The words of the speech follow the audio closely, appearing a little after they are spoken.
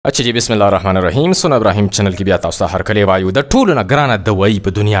अच्छा जी बिस्मिल्लाह रहमान रहीम सुन इब्राहिम चैनल की बया तاسو هر کله وایو د ټولو نه ګرانه دوايي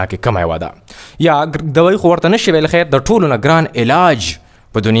په دنیا کې کومه ودا یا دوايي خو ورته نشي ویل خیر د ټولو نه ګران علاج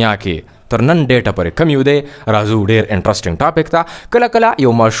په دنیا کې تر نن ډیټا پورې کم یو دی راځو ډیر انټرسټینګ ټاپک ته کله کله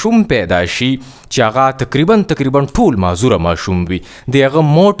یو ماشوم پیدا شي چې هغه تقریبا ټول معذوره ماشوم وي د هغه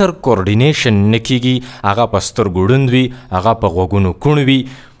موټر کوارډینیشن نکېږي هغه په سترګو ړوند وي هغه په غوږونو کوڼ وي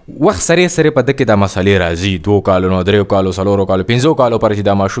وخت سره په دکې دا مسالې راځي 2 کالو 3 کالو 4 کالو 5 کالو پر چې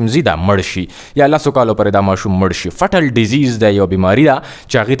دا ماشوم زی دا مړ شي یا 10 کالو پر دا ماشوم مړ شي فټل ډیزیز دا یو بیماری ده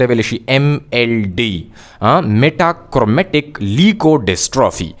چې هغه ته ویل شي MLD Metachromatic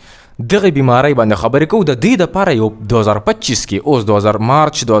Leukodystrophy دغه بیماری باندې خبرې کوو د دې لپاره یو 2025 کې اوس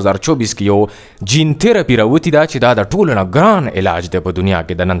مارچ 2024 کې یو جین تھراپي راوتی دا چې دا د ټولو نه ګران علاج دی په دنیا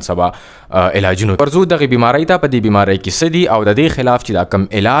کې د نن سبا علاجونو ورځو دغه بیماری ته په دې بیماری کې څه دي او د دې خلاف چې دا کم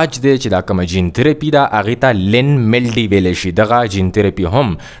علاج دی چې دا کم جین تھراپي ده هغې ته لنملډي ویلی شي دغه جین تھراپي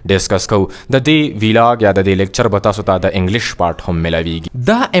هم ډسکس کوو د دې ویلاګ یا د دې لیکچر به تاسو ته د انګلیش پارټ هم ملاویږي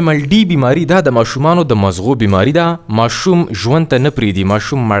دا MLD بیماری دا د ماشومانو د مزغو بیماری ده ماشوم ژوند ته نه پرېږدي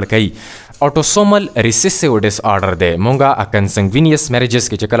ماشوم مړ کوي autosomal recessive disorder ده مونږه consanguineous marriages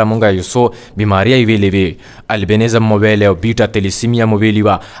کې چې کله مونږه یو څو بیماریې ویلې وي البینیزم مو ویلې او بیټا تلیسیمیا مو ویلې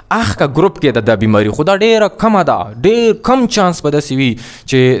وه هغه ګروپ کې د بیماری خو دا ډېره کمه ده ډېر کم چانس به داسې وي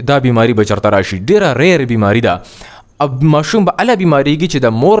چې دا بیماری به چېرته راشي ډېره ریئر بیماری ده اب ماشوم به اله بیماریږي چې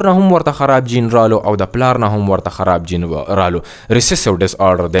د مور نه هم ورته خراب جین رالو او د پلار نه هم ورته خراب جین رالو recessive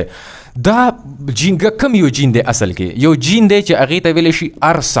disorder ده دا جین کم یو جین دی اصل کې یو جین دی چې هغې ته ویلی شي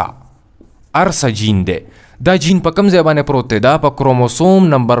ARSA جین دی دا جین په کوم ځای باندې پروت دی دا په کروموسوم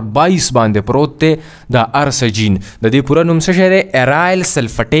نمبر 22 باندې پروت دی دا ARSA جین د دې پوره نوم څه شی دی ایرایل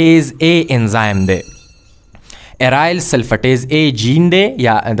سلفټیز A انزایم دی ایرایل سلفټیز A جین دی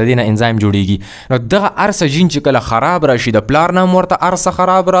یا د دې نه انزایم جوړیږي نو دغه ARSA جین چې کله خراب راشي د پلار نه هم ورته ARSA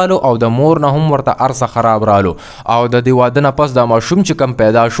خراب رالو او د مور نه هم ورته ARSA خراب رالو او د دې واده نه پس دا ماشوم چې کم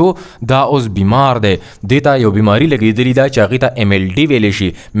پیدا شو دا اوس بیمار دی دې ته یو بیماری لګېدلې ده چې هغې ته MLD ویلی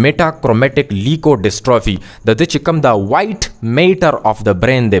شي Metachromatic Leukodystrophy د ده چې کم دا وایټ میټر اف د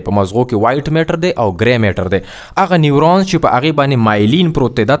برین دی په مزغو کې وایټ میټر دی او ګری میټر دی هغه نیورونز چې په هغې باندې مایلین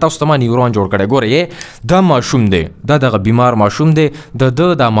پروت دی دا تاسو ته ما نیورون جوړ کړی ګوره دا ماشوم دی دا دغه بیمار ماشوم دی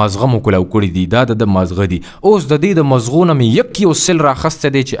د مازغه مو کلو کړي دي دا د مازغه دي اوس د دې د مزغو نه مې یو سل راخستی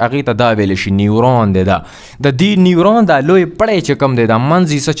دی چې هغې ته دا ویلی شي نیورون دی دا د دې نیورون دا لوی پړی چې کوم دی دا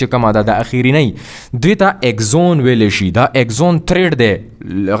منځ حصه چې کومه ده د اخرینۍ دوی ته اګزون ویلی شي دا اګزون تھریډ دی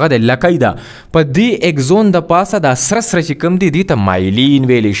هغه د لکۍ ده په دې اګزون د پاسه دا سره سره چې کوم دی دې ته مایلین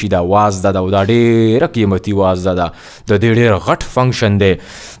ویلی شي دا وازده ده او دا ډېره قیمتي وازده ده د دې ډېر غټ فنکشن دی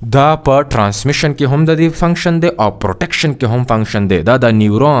دا په ټرانسمیشن کې هم د دې فنکشن دی او پروټیکشن کې هم فنکشن دی دا د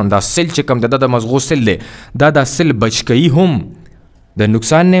نیورون دا سیل چې کوم دی دا د مزغو سیل دی دا د سیل بچ کوي هم د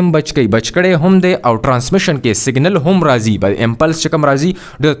نقصان نه هم بچ کړی هم دی او ټرانسمیشن کې سیګنل هم راځي په امپلس چې کوم راځي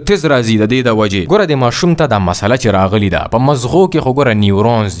ډېر تیز راځي د دې د وجې ګوره د ماشوم ته دا مسله چې راغلې ده په مزغو کې خو ګوره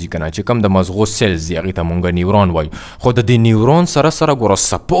نیورونز دي که نه چې کوم د مزغو سیلز دي هغې ته مونږ نیورون وایو خو د دې نیورون سره سره ګوره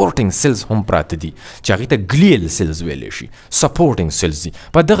سپورټینګ سیلز هم پراته دي چې هغې ته ګلیل سیلز ویلی شي سپورټینګ سیلز دي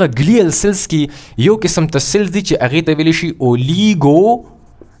په دغه ګلیل سیلز کې یو قسم ته سیلز دي چې هغې ته ویلی شي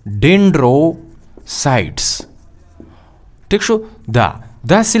oligodendrocytes ټیک شو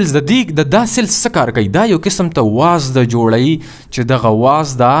دا سیلز د دا سیلز څه کار کوي دا یو قسم ته وازده جوړوي چې دغه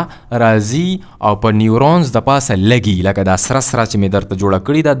وازده راځي او په نیورونز د پاسه لګي لکه دا سره سره چې مې درته جوړه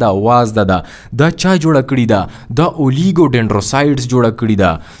کړې ده دا وازده ده دا چا جوړه کړې ده دا oligodendrocytes جوړه کړې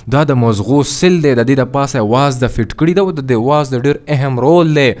ده دا د مزغو سیل دی د دې د پاسه وازده فټ کړې ده او د دې وازده ډېر اهم رول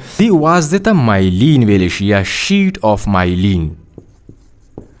دی دې وازدې ته مایلین ویلی شي یا شیټ اف مایلین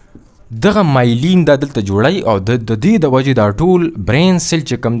دغه مایلین دا دلته جوړی او د دې د وجې دا ټول برین سیل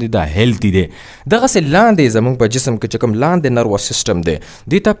چې کوم دی دا هیلتي دی دغسې لاندې زموږ په جسم کې چې کوم لاندې نروس سیسټم دی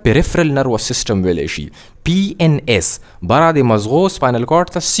دې ته پیریفرل نروس سیسټم ویلی شي PNS برا د مزغو سپاینل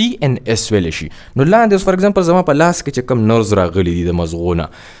کارډ ته CNS ویلی شي نو لاندې فار ایگزامپل زما په لاس کې چې کوم نرز راغلی دي د مزغو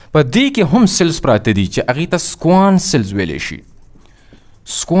نه په دې کې هم سیلز پراته دي چې هغې ته سکوان سیلز ویلی شي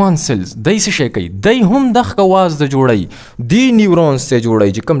سکوان سیلز دی څه شی کوي دی هم دغه وازده جوړوي دی نیورونز ته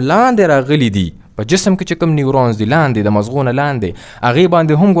جوړوي چې کوم لاندې راغلي دي په جسم کې چې کوم نیورونز دي لاندې د مزغو نه لاندې هغې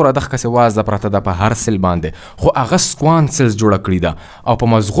باندې هم ګوره دغسې وازده پرته ده په هر سیل باندې خو هغه سکوان سیلز جوړه کړي ده او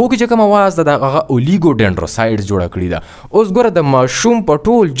په مزغو کې چې کومه وازده ده هغه oligodendrocytes جوړه کړي ده اوس ګوره د ماشوم په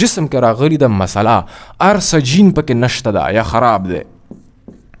ټول جسم کې راغلي ده مسله ARSA جین پکې نشته ده یا خراب دی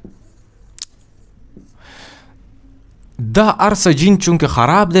دا ARSA جین چونکه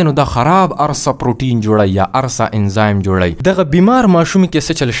خراب دی نو دا خراب ARSA پروتین جوړی یا ARSA انزایم جوړی دغه بیمار ماشوم کې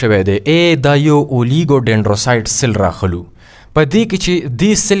څه چل شوی دی دا یو oligodendrocyte سیل راخلو په دې کې چې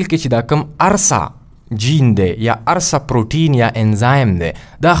دې سیل کې چې دا کم ارسا جین دی یا ارسا پروتین یا انزایم دی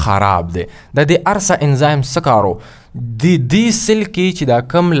دا خراب دی. د دې ارسا انزایم څه کارو؟ د دې سیل کې چې دا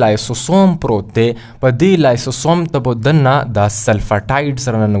کم لایسوسوم پروت دی په دې لایسوسوم ته به دننه دا سلفاټایډ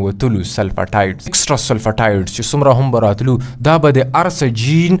سره ننوتلو، سلفاټایډز ایکسټرا سلفاټایډز چې څومره هم به راتلو دا به د ارسا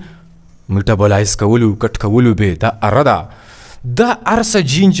جین میټابولایز کولو کټ کولو به دا اره ده. دا ارسا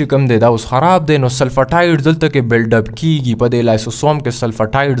جین چې کوم دی دا اوس خراب دی، نو سلفاټایډ دلته کې بیلډ اپ کیږي په دې لایسوسوم کې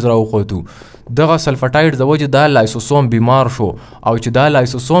سلفاټایډز راوخوتو. دغه سلفاټایډز د وجې دا لایسوسوم بیمار شو، او چې دا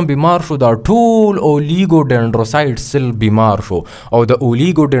لایسوسوم بیمار شو دا ټول اولیګوډنډروسایټ سیل بیمار شو، او د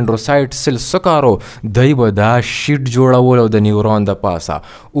اولیګوډنډروسایټ سیل څه کارو؟ دی به دا شیټ جوړول او د نیورون د پاسه.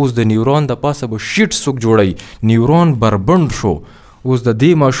 اوس د نیورون د پاسه به شیټ څوک جوړوي؟ نیورون بربند شو. اوس د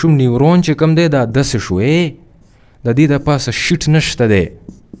دې ماشوم نیورون چې کوم دی دا داسې شو، د دې د پاسه شیټ نشته دی،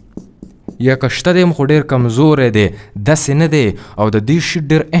 یا که شته دی هم خو ډېر کمزوری دی، داسې نه دی، او د دې شیټ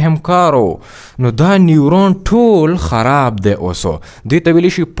ډېر اهم کار و. نو دا نیورون ټول خراب دی. اوسو دې ته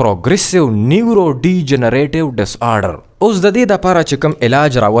ویلی شي پروګریسیو نیورو ډیجنریټیو ډس آرډر. اوس د دې دپاره چې کوم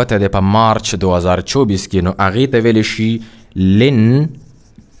علاج راوتی دی په مارچ 2024 کې، نو هغې ته ویلی شي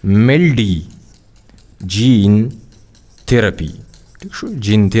لینملډي جین تھیرپي.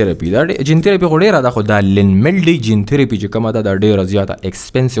 جین تھیرپي دا جین تھیرپي خو ډېره ده، خو دا لینملډي جین تھیرپي چې کومه ده دا ډېره زیاته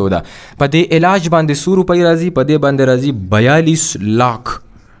ایکسپنسیو ده. په دې علاج باندې څو روپۍ راځي؟ په دې باندې راځي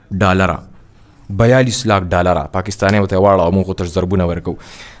 $42 $42 پاکستاني ورته واړه او موږ خو ته ضربونه ورکوو.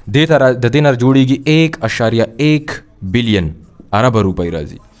 دې ته د دې نه جوړېږي 1.1 بلین ارب روپۍ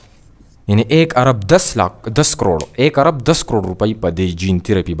راځي، یعنی 1 ارب 10 کروڑ 1 ارب 10 کروڑ روپۍ په دې جین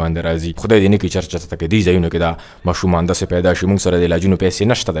تھیرپي باندې راځي. خدای دې نه کړي چرچا ته کې دې ځایونو کې دا ماشومان داسې پیدا شي. موږ سره د علاجونو پیسې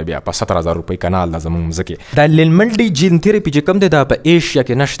نشته ده، بیا په 17,000 روپۍ کنال ده زموږ مځکې. دا لینملډي جین تھیرپي چې کوم دی دا په ایشیا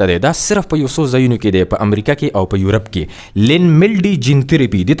کې نشته دی، دا صرف په یو څو ځایونو کې دی، په امریکا کې او په یورپ کې. لینملډي جین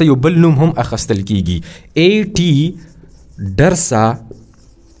تھیرپي دې ته یو بل نوم هم اخیستل کیږي، AT ډرسا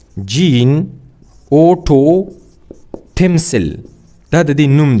جین اوټوټیمسل. دا د دې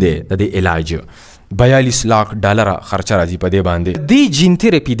نوم دی د دې علاج. $42 خرچه راځي په دې باندې. دې جین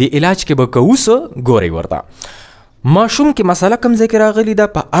تھیرپي د علاج کې به کوو څه ګورئ ورته. ماشوم کې مساله کم ځای کې راغلی ده؟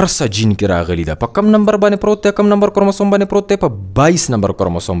 په ارسا جین کې راغلی ده. په کم نمبر باندې پروت دی؟ کم نمبر کروموسوم باندې پروت دی؟ په 22 نمبر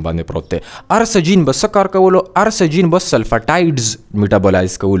کروموسوم باندې پروت دی. ارسا جین به څه کار کولو؟ ارسا جین به سلفاټایډز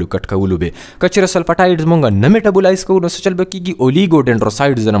میټابولایز کولو کټ کولو به. که چېرې سلفاټایډز مونږ نه میټابولایز کوو نو څه چل به کېږي؟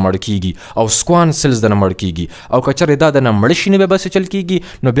 اولیګوډنډروسایډز د نه مړ کېږي او سکوان سیلز د نه مړ کېږي، او که چېرې دا د نه مړه شي نو بیا به څه چل کېږي؟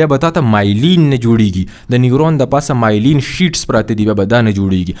 نو بیا به تا ته مایلین نه جوړېږي، د نیورون د پاسه مایلین شیټس پراته دي، بیا به دا نه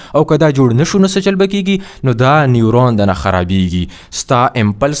جوړېږي. او که دا جوړ نه شو نو څه چل به کېږي؟ نو دا نیورون د نه خرابېږي، ستا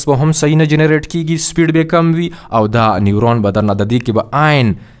امپلس به هم صحیح نه جنریټ کېږي، سپیډ به کم وي، او دا نیورون به درنه د دې کې به آین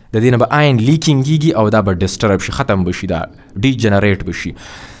د دې نه به آین لیکینګ کېږي او دا به ډسټرب شي، ختم به شي، دا ډي جنریټ به شي.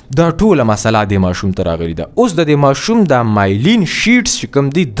 دا ټوله مسله د ماشوم ته راغلې ده. اوس د دې ماشوم دا مایلین شیټس چې کوم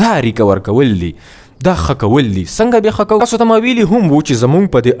دي دا ریکور کول دي، دا ښه کول دي. څنګه بیا ښه کوو؟ تاسو ته ما ویلي هم وو چې زموږ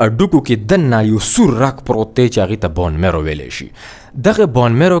په دې هډوکو کې دننه یو سور رګ پروت دی چې هغې ته بون میرو ویلی شي. دغه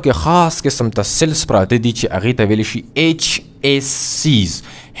بون میرو کې خاص قسم ته سیلز پراته دي چې هغې ته ویلی شي HSCs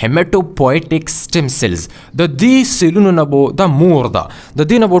hematopoietic stem cells. د دې سیلونو نه به دا مور ده، د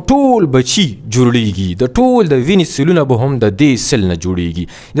دې نه به ټول بچي جوړېږي، د ټول د وینې سیلونه به هم د دې سیل نه جوړېږي،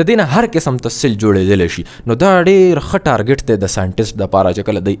 د دې نه هر قسم ته سیل جوړېدلی شي. نو دا ډېر ښه ټارګټ دی د ساینټسټ دپاره چې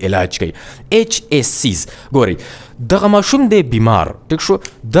کله دی علاج کوي. HSCs ګورئ دغه ماشوم دی بیمار، ټیک شو،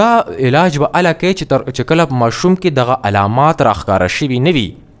 دا علاج به هله کوي چې کله په ماشوم کې دغه علامات راښکاره شوي نه وي،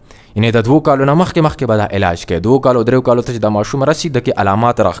 یعنی د 2 کالو نه مخکې به دا علاج کوي. 2 کالو 3 کالو ته چې دا ماشوم رسي دکې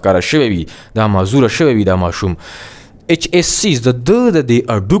علامات راښکاره شوي وي، دا معذوره شوی وي دا ماشوم. HSCs د دې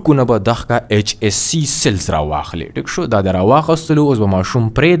هډوکو نه به دغه HSC سیلز راواخلي، ټیک شو، دا د راواخیستلو اوس به ماشوم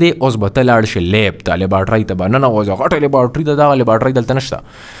پرېږدي، اوس به ته لاړ شي لیب ته، لیبارټرۍ ته به ننوځي، غټه لیبارټرۍ ده، دغه لیبارټرۍ دلته نشته.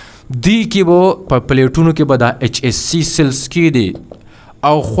 دې کې به په پلیټونو کې به دا HSC سیلز کېدي،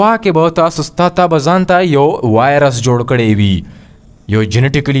 او خوا کې به تاسو تا به ځان ته یو وایرس جوړ کړی وي، یو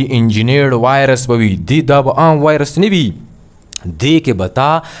جنټیکلی انجینیرډ وایرس به وي. دا به عام وایرس نه وي، دې کې به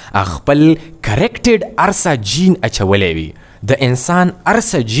تا خپل کریکټډ ارسا جین اچولی وي، د انسان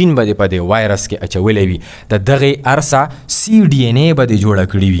ارسا جین به په دې وایرس کې اچولی وي، د دغې ارسا CDNA به دې جوړه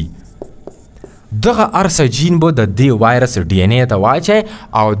کړي وي. دغه ارسا جین به د دې وایرس DNA ته واچي،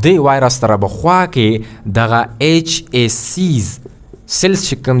 او دې وایرس سره به خوا کې دغه HSCs سیلز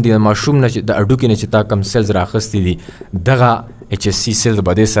چې کوم دي د ماشوم نه د هډوکي نه چې تا کوم سیلز راخیستي دي، دغه HSC سیلز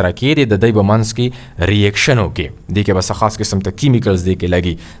به دې سره کېږي د دوی به منځ کې ریاکشن وکړي دې کې به څه خاص قسم ته کیمیکلز دې کې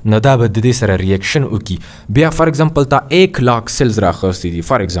لګي نو دا به د دې سره ریاکشن وکړي بیا فار ایگزامپل تا 1 لاکھ سیلز راخوستي دي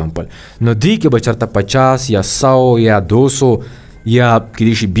فار ایگزامپل نو دې کې به چېرته 50 یا 100 یا 200 یا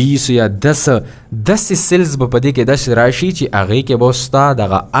کېدای شي 20 یا 10 داسې سیلز به په دې کې داسې راشي چې هغې کې به ستا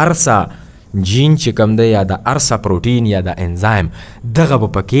دغه ارسا جین چې کوم دی یا د ارسا پروټین یا د انزایم دغه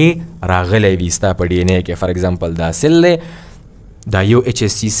به پکې راغلی وي ستا په ډي ان اے کې فار ایگزامپل دا سیل دی دا یو ایچ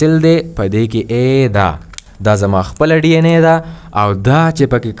اس سی سیل دی په دې کې دا زما خپله ډي ان اے ده او دا چې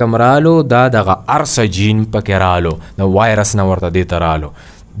پکې کوم رالو دا دغه ارسا جین پکې رالو د وایرس نه ورته دې ته رالو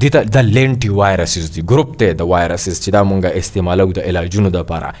دې ته د لینټي وایرسز دی ګروپ دی د وایرسز چې دا مونږ استعمالو د علاجونو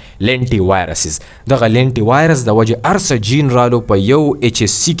دپاره لینټي وایرسز دغه لینټي وایرس د وجې ارسا جین رالو په یو ایچ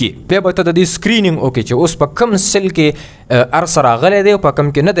اس سی کې بیا به ته د دې سکرینینګ وکړې چې اوس په کوم سیل کې ارسا راغلی دی او په کوم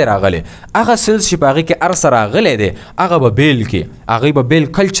کې نه دی راغلی هغه سیلز چې په هغې کې ارسا راغلی دی هغه به بیل کې هغې به بیل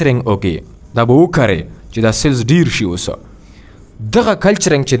کلچرینګ وکړي دا به وکرې چې دا سیلز ډیر شي اوسه دغه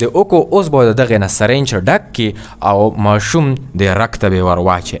کلچرینګ چې د وکړو اوس به د دغې نه سرینچ ډک کړي او ماشوم د رګ ته به یې ور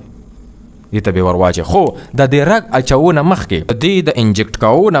واچوي دې ته به یې ور واچوي خو د دې رګ اچونه مخکې د دې د انجکټ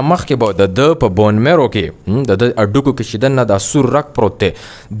کولو مخکې به د ده په بون میرو کې د ده هډوکو کې چې دننه دا سور رګ پروت دی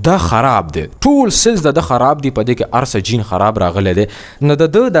دا خراب دی ټول سیلز د ده خراب دي په دې کې ارسا جین خراب راغلی دی نو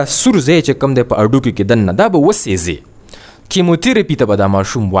د ده دا سور ځای چې کوم دی په هډوکو کې دننه دا به وسېځي کیموتراپي ته به دا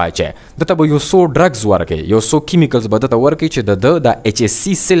ماشوم واچي دته به یو څو ډرګز ورکوي یو څو کیمیکلز به دته ورکوي چې د ده د ایچ اس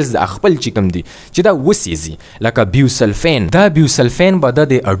سی سیلز د خپل چې کوم دي چې دا وسېځي لکه بیوسلفین دا بیوسلفین به د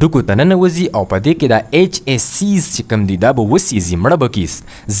دې هډوکو ته ننوځي او په دې کې دا ایچ اس سیز چې کوم دي دا به وسېځي مړه به کیس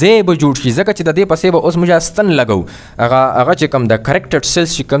ځای به جوړ شي ځکه چې د دې پسې به اوس موږ ستن لګو هغه چې کوم د کریکټډ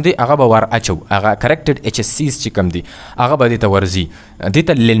سیلز چې کوم دي هغه به ور اچو هغه کریکټډ ایچ اس سیز چې کوم دي هغه به دې ته ورځي دې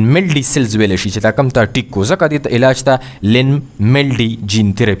ته لینملډي سیلز ویلی شي چې دا کوم ته ټیک کو ځکه دې ته علاج ته لینملډي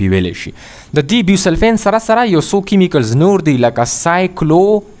جین تھراپي ویلی شي د دې بیوسلفین سره سره یو څو کیمیکلز نور دي لکه سایکلو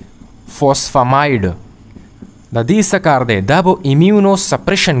فوسفاماید د دې څه کار دی دا به ایمیونو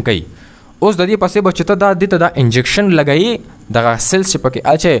سپریشن کوي اوس د دې پسې به چې ته دې ته دا انجکشن لګوي دغه سیلز چې پکې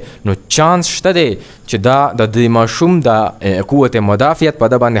اچوي نو چانس شته دی چې دا د دې ماشوم د قوت مدافعت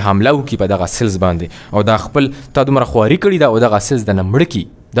په ده باندې حمله وکړي په دغه سیلز باندې او دا خپل تا دومره خواري کړي ده او دغه سیلز د نه مړه کړي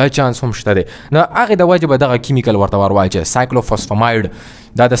دا چانس هم شته دی نو هغې د وجې به دغه کیمیکل ورته ور واچوي سایکلوفوسفاماید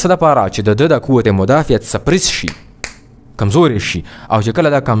دا د څه دپاره چې د ده د قوت مدافعت سپریس شي کمزوري شي او چې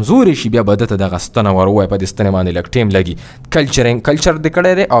کله دا کمزوري شي بیا به ده ته دغه ستنه ور ووایي په دې ستنې باندې لږ ټیم لګي کلچر دې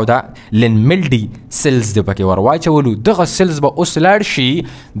کړی دی او دا لینملډي سیلز دې پکې ور واچولو دغه سیلز به اوس لاړ شي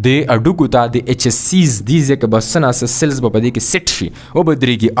د هډوکو ته د ایچ اس سیز دې ځای کې به څه ناڅه سیلز به په دې کې سیټ شي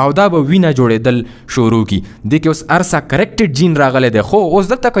وبدرېږي او دا به وینه جوړېدل شروع کړي دې کې اوس ارسا کریکټډ جین راغلی دی خو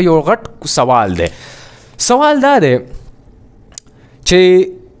اوس دلته که یو غټ سوال دی سوال دا دی چې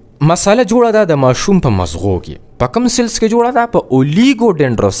مساله جوړه ده د ماشوم په مزغو کې په کوم سیلز کې جوړه ده په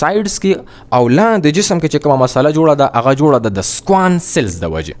اولیګوډنډروسایډز کې او لاندې جسم کې چې کومه مساله جوړه ده هغه جوړه ده د سکوان سیلز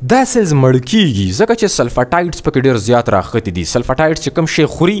د وجې دا سیلز مړ کیږي ځکه چې سلفاټایډز پکې ډېر زیات راښتي دي سلفاټایډز چې کوم شی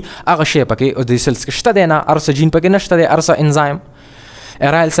خوري هغه شی پکې د سیلز کې شته دی نه ارسا جین پکې نشته دی ارسا انزایم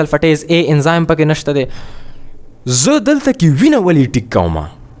ایرایل سلفاټیز ای انزایم پکې نشته دی زه دلته کې وینه ولې ټیک کوم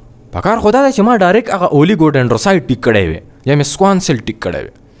پکار خو دا ده چې ما ډایرکټ هغه اولیګوډنډروسایډ ټیک کړی وی یا مې سکوان سیل ټیک کړی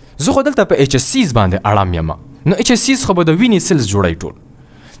وی زه خو دلته په ایچ اس سیز باندې اړم یم نو ایچ اس سیز خو به د وینې سیلز جوړوي ټول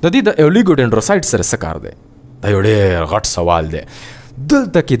د دې د اولیګوډنډروسایډ سره څه کار دی دا یو ډېر غټ سوال دی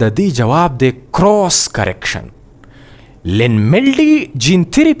دلته کې د دې جواب دی کراس کریکشن لینملډي جین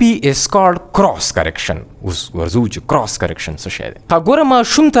تھراپي از کالډ کراس کریکشن اوس ورځو چې کراس کریکشن څه شی دی که ګوره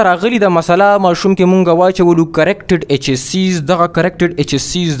ماشوم ته راغلي د مسله ماشوم کې مونږ واچولو کریکټډ ایچ اس سیز دغه کریکټډ ایچ اس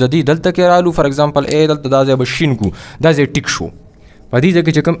سیز د دې دلته کې رالو فار ایگزامپل دلته دا ځای به شین کو دا ځای ټیک شو په دې ځای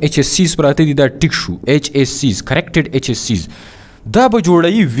کې چې کوم ایچ اس سیز پراته دي دا ټیک شو ایچ اس سیز کریکټډ ایچ اس سیز دا به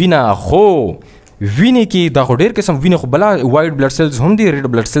جوړوي وینه خو وینې کې دا خو ډېر قسم وینې خو بلا وایټ بلډ سیلز هم دي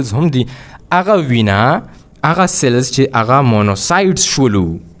ریډ بلډ سیلز هم دي هغه وینه هغه سیلز چې هغه مونوسایډز شولو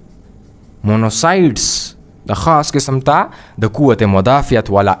مونوسایډز د خاص قسم ته د قوت مدافعت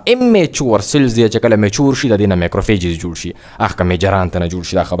والا امیچور سیلز دی چې کله میچور شي د دې نه میکروفیجز جوړ شي هغه که میجران ته نه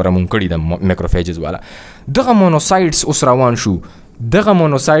جوړ شي دا خبره مونږ کړې ده میکروفیجز والا دغه مونوسایډز اوس روان شو دغه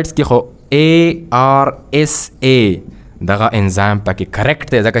مونوسایډز کې خو ARSA دغه انزایم پکې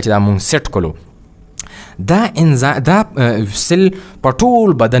کریکټ دی ځکه چې دا مونږ سیټ کړو دا انزایم دا سیل په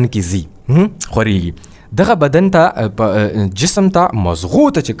ټول بدن کې ځي خورېږي دغه بدن ته جسم ته مزغو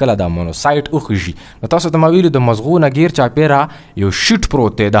ته چې کله دا مونوسایټ وخیږي نو تاسو ته ما ویلو د مزغو نه غیر چاپیره یو شیټ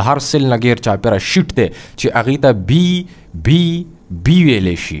پروت دی د هر سیل نه غیر چاپیره شیټ دی چې هغې ته بی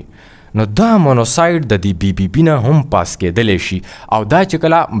ویلی شي نو دا مونوسایډ د دې بی بی بي نه هم پاس کېدلی شي او دا چې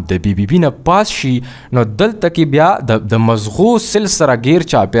کله د بی بی بي نه پاس شي نو دلته کې بیا د مزغو سیل سره غیر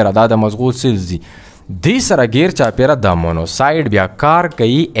چاپیره دا د مزغو سیلز دي دې سره غیر چاپیره دا مونوسایډ بیا کار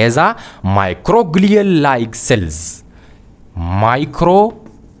کوي ایز ا مایکروګلیل لایک سیلز مایکروګلیل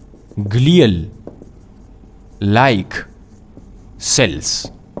لایک سیلز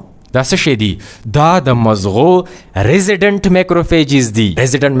دا څه شی دي دا د مزغو ریزیډنټ میکروفیجز دي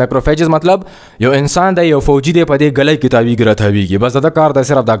ریزیډنټ میکروفیجز مطلب یو انسان دی یو فوجي دی په دې ګلۍ کې تاویږي راتاویږي بس دا کار دی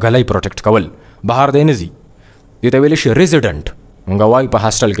صرف دا ګلۍ پروټیکټ کول بهر دی نه ځي دې ته ویلی شي ریزیډنټ مونږ وایو په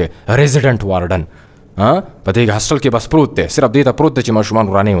هاسټل کې ریزیډنټ وارډن په دې هاسټل کې بس پروت دی صرف دې ته پروت دی چې ماشومان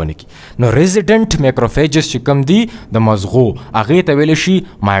ورانې ونه کړي نو ریزیډنټ میکروفیجز چې کوم دي د مزغو هغې ته ویلی شي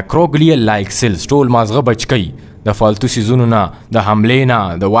مایکروګلیل لایک سیلز ټول مازغه بچ کوي د فالتو سیزونو نه د حملې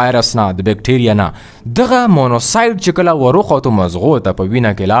نه د وایرس نه د بیکټیریا نه دغه مونوسایډ چې کله وروخوتو مزغو ته په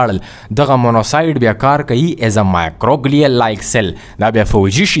وینه کې لاړل دغه مونوسایډ بیا کار کوي ایز ا مایکروګلیل لایک سیل دا بیا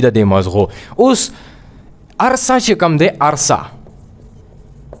فوجي شي د دې مزغو اوس ارسا چې کوم دی ارسا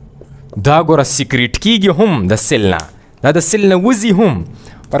دا ګوره سیکریټ کیږي هم د سیل نه دا د سیل نه وځي هم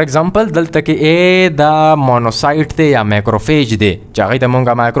فار ایگزامپل دلته کې ای دا مونوسایټ دی یا مایکروفیج دی چې هغې ته مونږ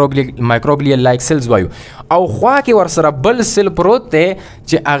مایکروګلیل لایک سیلز وایو او خوا کې ورسره بل سیل پروت دی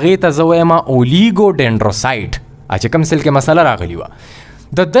چې هغې ته زه وایم اولیګوډینډروسایټ چې کوم سیل کې مسله راغلي وه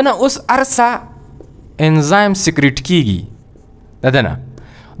د ده نه اوس ارسا انزایم سیکریټ کیږي د ده نه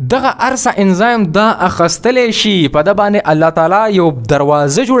دغه ارسا انزایم دا اخستلی شي په ده باندې الله تعالی یو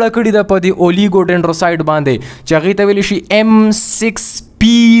دروازه جوړه کړې ده په دې اولیګوډینډروسایټ باندې چې هغې ته ویلی شي M6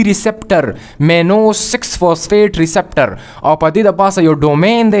 پی ریسپټر مینو 6 فوسفیټ ریسپټر او په دې د پاسه یو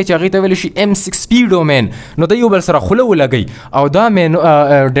ډومین دی چې هغې ته ویلی شي M6P ډومین نو د یو بل سره خوله ولګوي او دا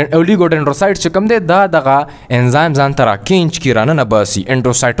اولیګوډینډروسایټ چې کوم دی دا دغه انزایم ځان ته راکینچ کي راننه باسي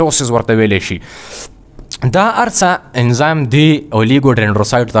انډروسایټوسس ورته ویلی شي دا ارسا انزایم دی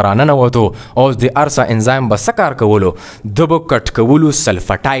اولیګوډینډروسایټ ته راننوتو اوس د ارسا انزایم به څه کار کولو ده به کټ کولو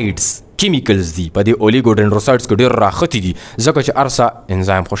سلفټایډز کیمیکلز دي په دې اولیګوډینډروسایټس کې ډېر راښتي دي ځکه چې ارسا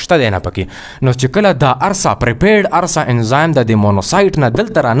انزایم خو شته دی نه پکې نو چې کله دا ارسا پریپیرډ ارسا انزایم د دې مونوسایټ نه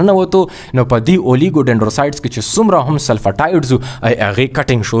دلته راننوتو نو په دې اولیګوډینډروسایټس کې چې څومره هم سلفټایډز وو هغې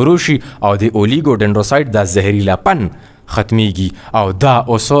کټینګ شروع شي او د اولیګوډینډروسایټ دا زهریلاپن ختمیږي او دا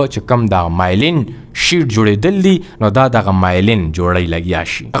اوسو چې کم دا مایلین شیټ جوړېدل دي نو دا دغه مایلین جوړی لګیا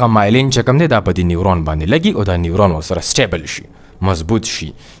شي دغه مایلین چې کم دی دا په دې نیورون باندې لګي او دا نیورون ورسره سټیبل شي مضبوط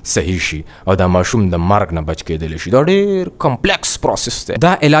شي صحیح شي او دا ماشوم د مرګ نه بچ کېدلی شي دا ډېر کمپلیکس پروسس دی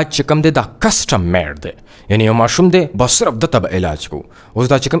دا علاج چې کوم دی دا کسټم میډ دی یعنی یو ماشوم دی بس صرف ده ته به علاج کوو اوس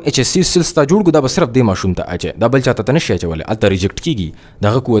دا چې کوم ایچ اس سی سیلز ته جوړ کړو دا به صرف دې ماشوم ته اچوي دا بل چاته ته نشي اچولی هلته ریجکټ کېږي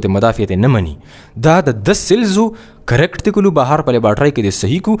دغه قوت مدافعت یې نه مني دا د 10 سیلزو کریکټ دی کړو بهر په لیبارټرۍ کې دې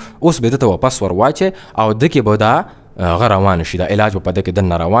صحیح کړو اوس به ده ته واپس ور واچوي او ده کې به دا هغه روان شي دا علاج به په ده کې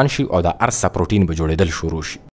دننه روان شي او دا ارسا پروټین به جوړېدل شروع شي